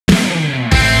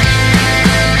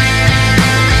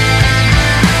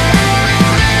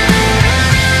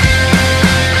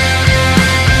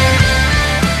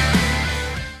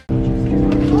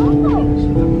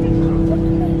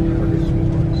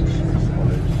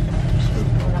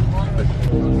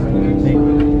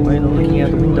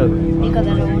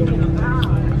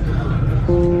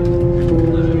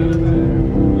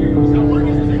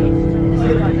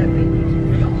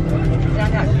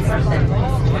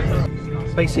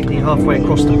basically halfway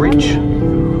across the bridge.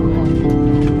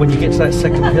 When you get to that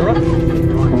second pillar,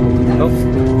 oh,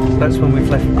 that's when we've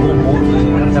left Cornwall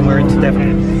and we're into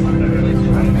Devon.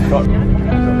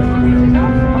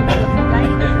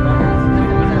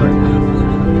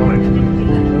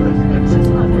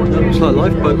 Looks like a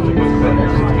lifeboat.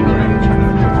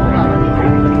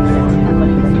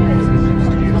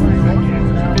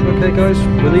 Okay guys,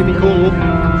 we're leaving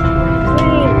Cornwall.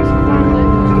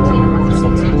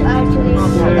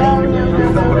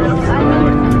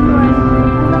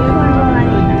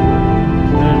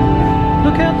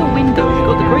 Look out the window, you've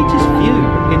got the greatest view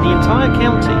in the entire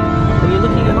county when you're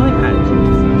looking at an iPad.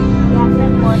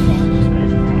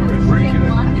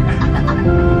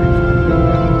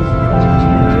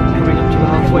 Coming up to the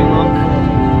halfway mark.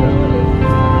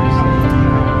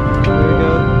 There we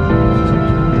go.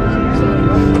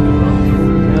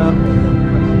 Yeah.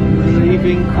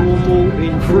 Leaving Cornwall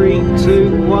in 3,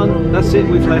 2, 1. That's it,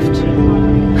 we've left.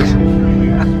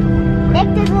 Nick,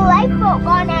 there's a lifeboat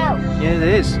gone out. Yeah, it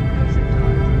is.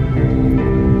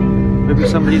 Maybe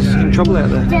somebody's in trouble out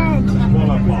there. Dead.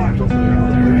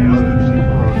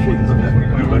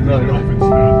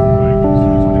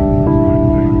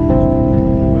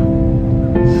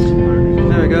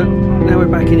 There we go. Now we're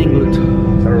back in England.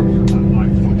 Terrible. I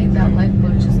think that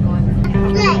lifeboat is just going.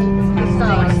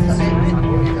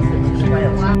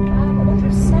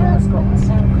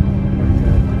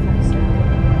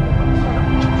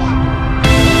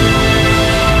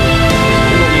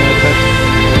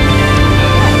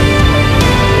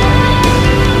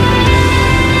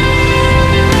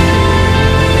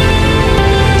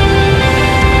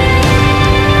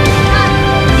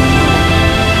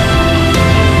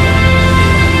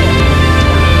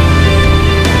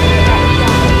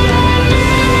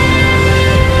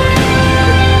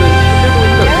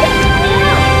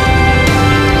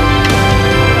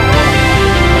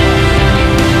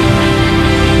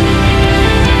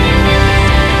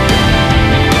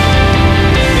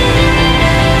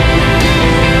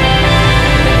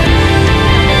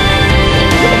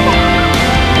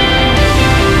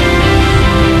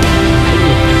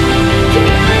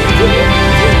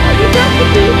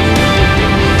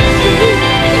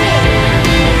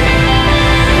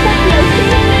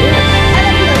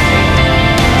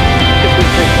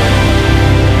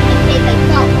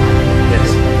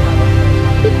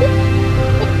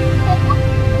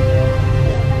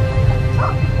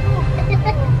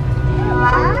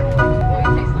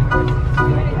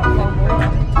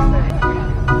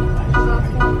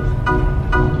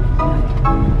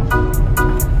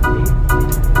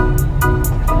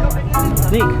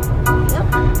 Nick,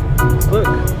 look.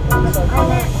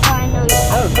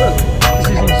 Oh, look. This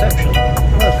is Inception.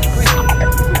 Look, quick.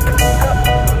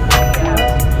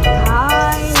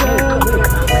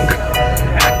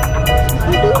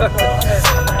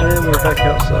 And we're back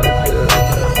outside.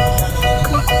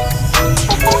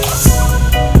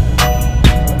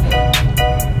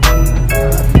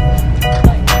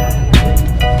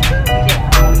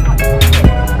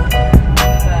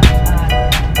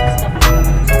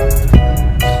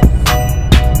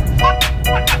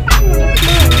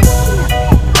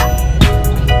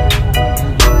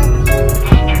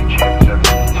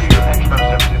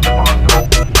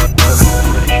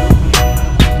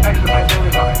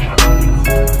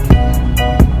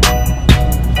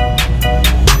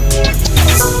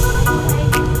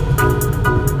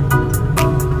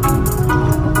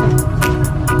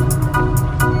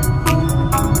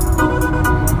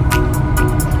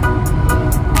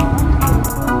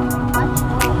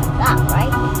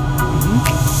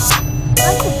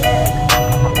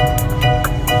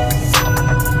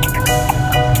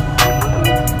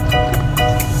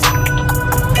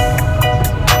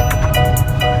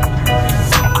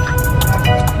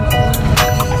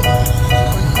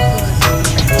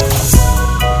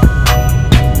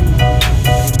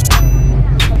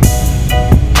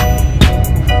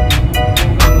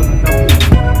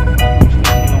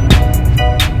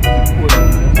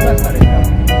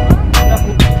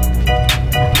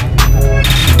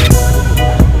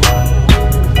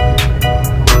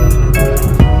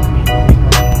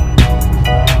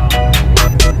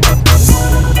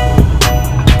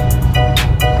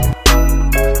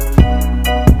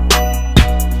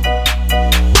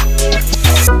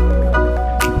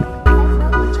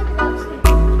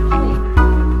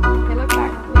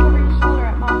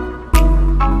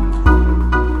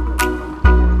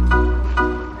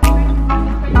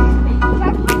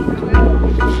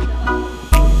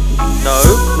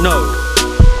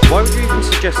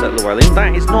 suggest that, Llewellyn.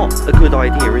 That is not a good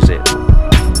idea, is it?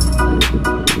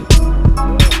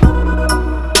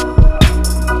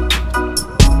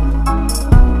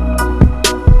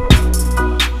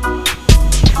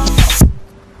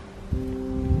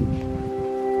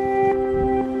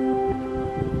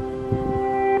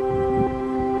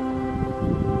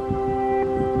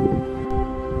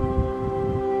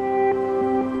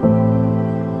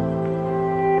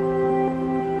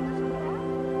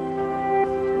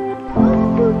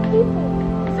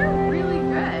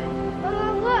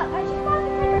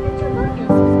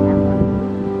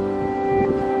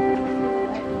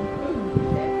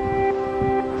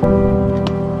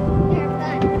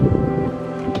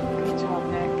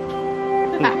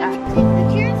 Take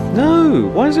pictures? No!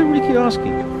 Why does everybody keep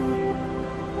asking?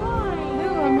 Why? No,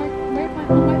 I'm like right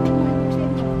behind my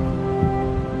table.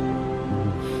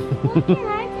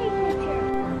 Why can't I take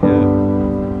pictures? Yeah.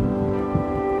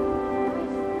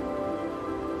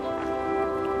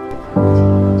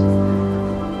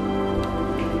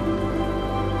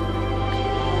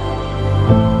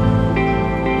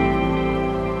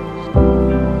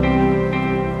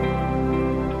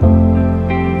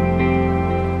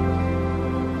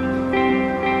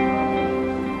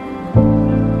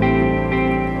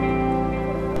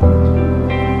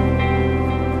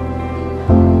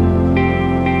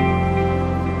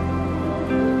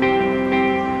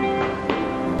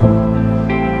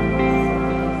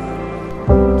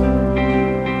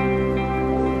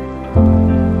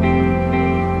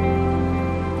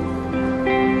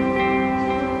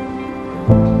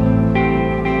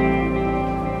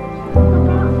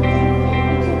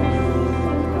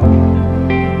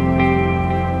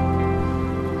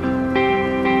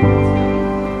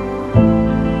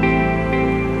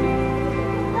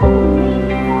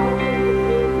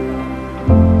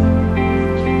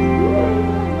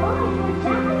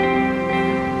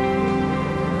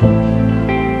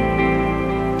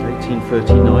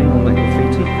 On that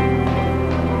graffiti.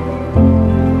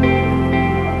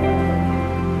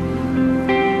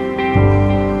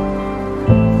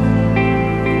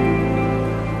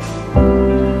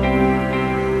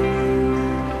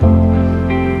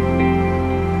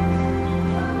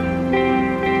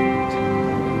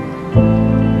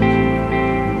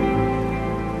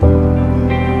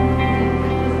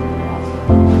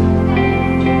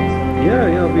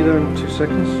 Yeah, I'll be there in 2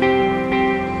 seconds.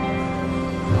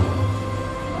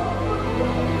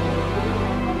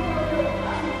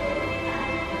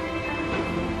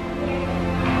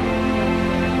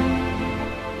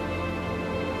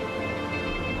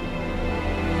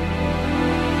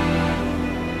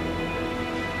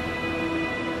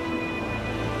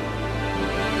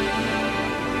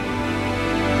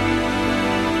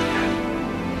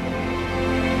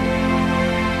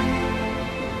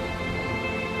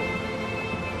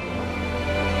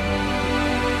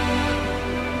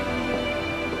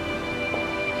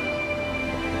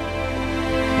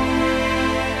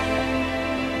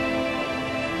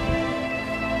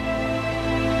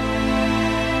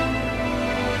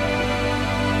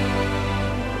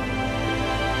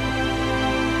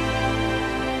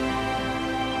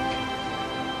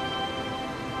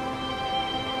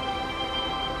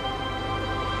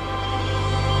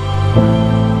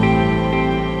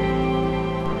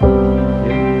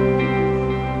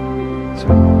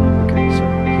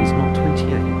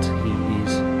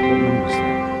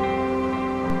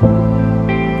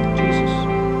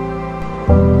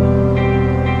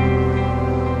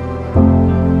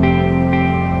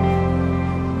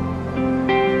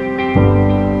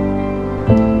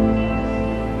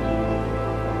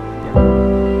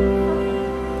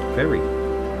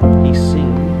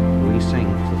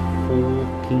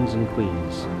 Kings and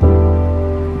queens.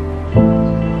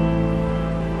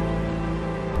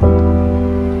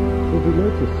 Have you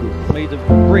noticed this? Made of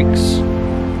bricks.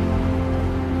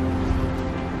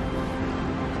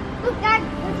 Look, Dad.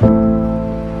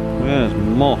 There's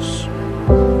moss.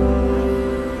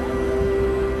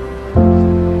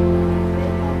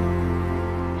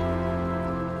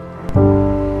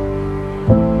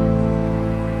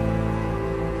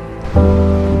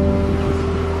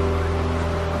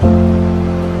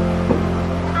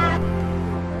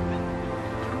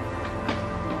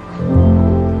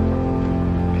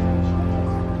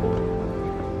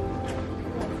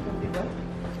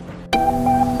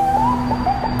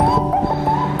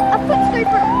 A foot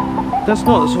scraper. That's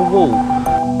not, it's a wall.